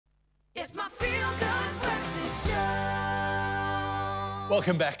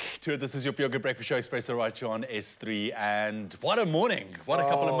Welcome back to it. This is your Feel Good Breakfast Show, Expresso right here on S3. And what a morning. What a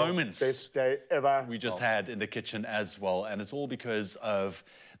couple of moments. Best day ever. We just had in the kitchen as well. And it's all because of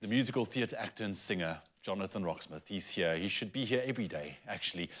the musical theatre actor and singer, Jonathan Roxmouth. He's here. He should be here every day,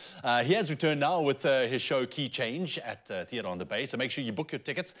 actually. He has returned now with his show Key Change at Theatre on the Bay. So make sure you book your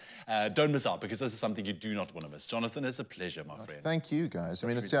tickets. Don't miss out, because this is something you do not want to miss. Jonathan, it's a pleasure, my friend. Thank you, guys. I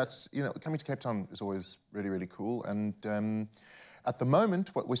mean, it's you know, coming to Cape Town is always really, really cool. And at the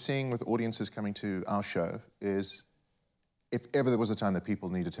moment, what we're seeing with audiences coming to our show is, if ever there was a time that people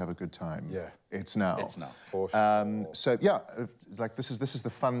needed to have a good time, it's now. It's now. For sure. So yeah, like this is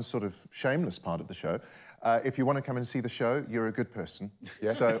the fun, sort of shameless part of the show. If you want to come and see the show, you're a good person.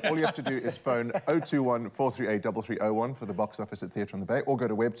 So all you have to do is phone 021 438 3301 for the box office at Theatre on the Bay, or go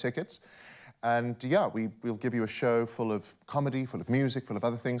to Web Tickets. And yeah, we'll give you a show full of comedy, full of music, full of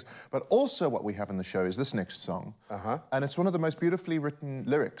other things. But also what we have in the show is this next song. And it's one of the most beautifully written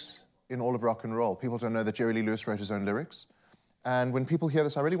lyrics in all of rock and roll. People don't know that Jerry Lee Lewis wrote his own lyrics. And when people hear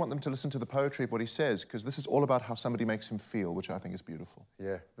this, I really want them to listen to the poetry of what he says, because this is all about how somebody makes him feel, which I think is beautiful.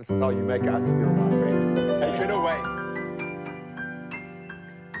 Yeah, this is how you make us feel, my friend. Take it away.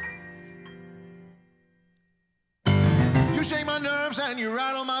 You shake my nerves and you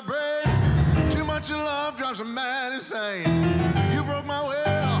rattle my brain. Too much of love drives a man insane. You broke my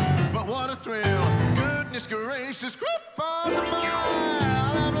will, but what a thrill. Goodness gracious, grip balls of fire.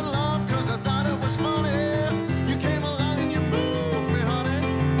 I loved in love because I thought it was funny. You came along and you moved me, honey.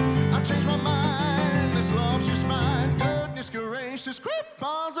 I changed my mind, this love's just fine. Goodness gracious, grip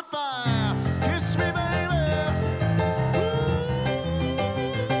balls of fire. Kiss me, baby.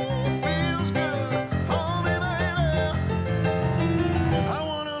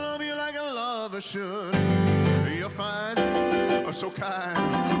 Should. You're fine, or so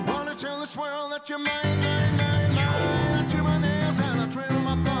kind. Wanna tell this world that you're mine, mine, mine, mine. I chew my nails and I twiddle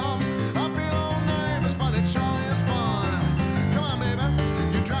my thumbs. I feel all nervous, but it sure is fun. Come on,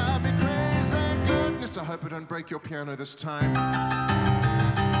 baby, you drive me crazy. Goodness, I hope I don't break your piano this time.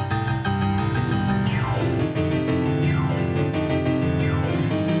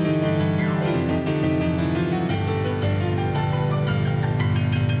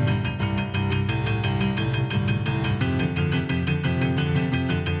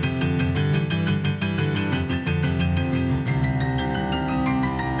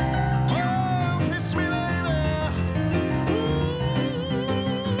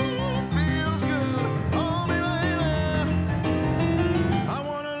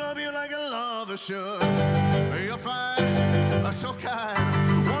 Should. You're fine, so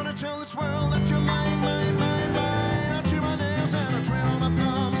kind. Wanna tell this world that you're mine, mine, mine, mine. I chew my nails and I twiddle my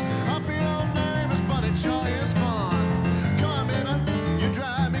thumbs. I feel all nervous, but it sure is fun. Come on, baby, you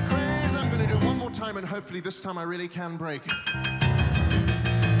drive me crazy. I'm gonna do it one more time, and hopefully this time I really can break.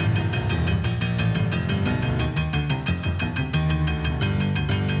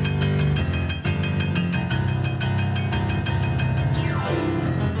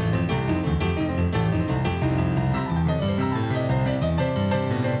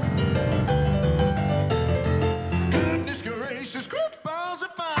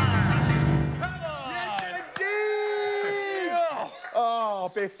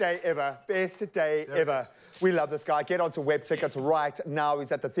 Best day ever. Best day ever. We love this guy. Get onto Web Tickets right now.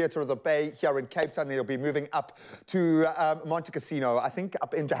 He's at the Theatre of the Bay here in Cape Town. He'll be moving up to Monte Casino, I think,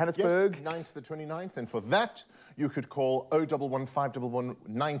 up in Johannesburg. Yes, 9th to the 29th. And for that, you could call 011 511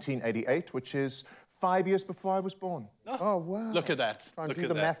 1988, which is 5 years before I was born. Oh, wow. Look at that. Try and do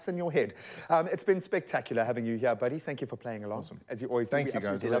the maths in your head. It's been spectacular having you here, buddy. Thank you for playing along. Awesome. As you always do. Thank you,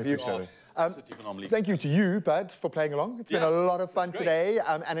 guys. Love you. Thank you to you, Bud, for playing along. It's been a lot of fun today,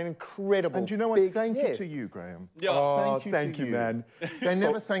 and an incredible. And you know what? Thank you to you, Graham. Yeah. Oh, thank you, man. They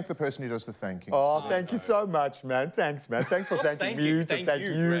never thank the person who does the thanking. Oh, thank you so much, man. Thanks, man. Thanks for thanking me. Thank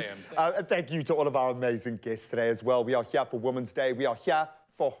you. And thank you to all of our amazing guests today as well. We are here for Women's Day. We are here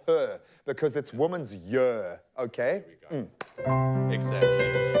for her, because it's Women's Year, okay? There we go. Exactly.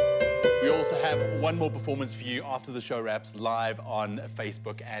 We also have one more performance for you after the show wraps, live on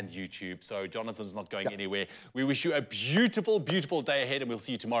Facebook and YouTube. So Jonathan's not going anywhere. We wish you a beautiful, beautiful day ahead, and we'll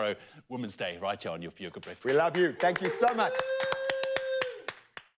see you tomorrow, Women's Day, right here on your Feel Good Breakfast. We love you. Thank you so much.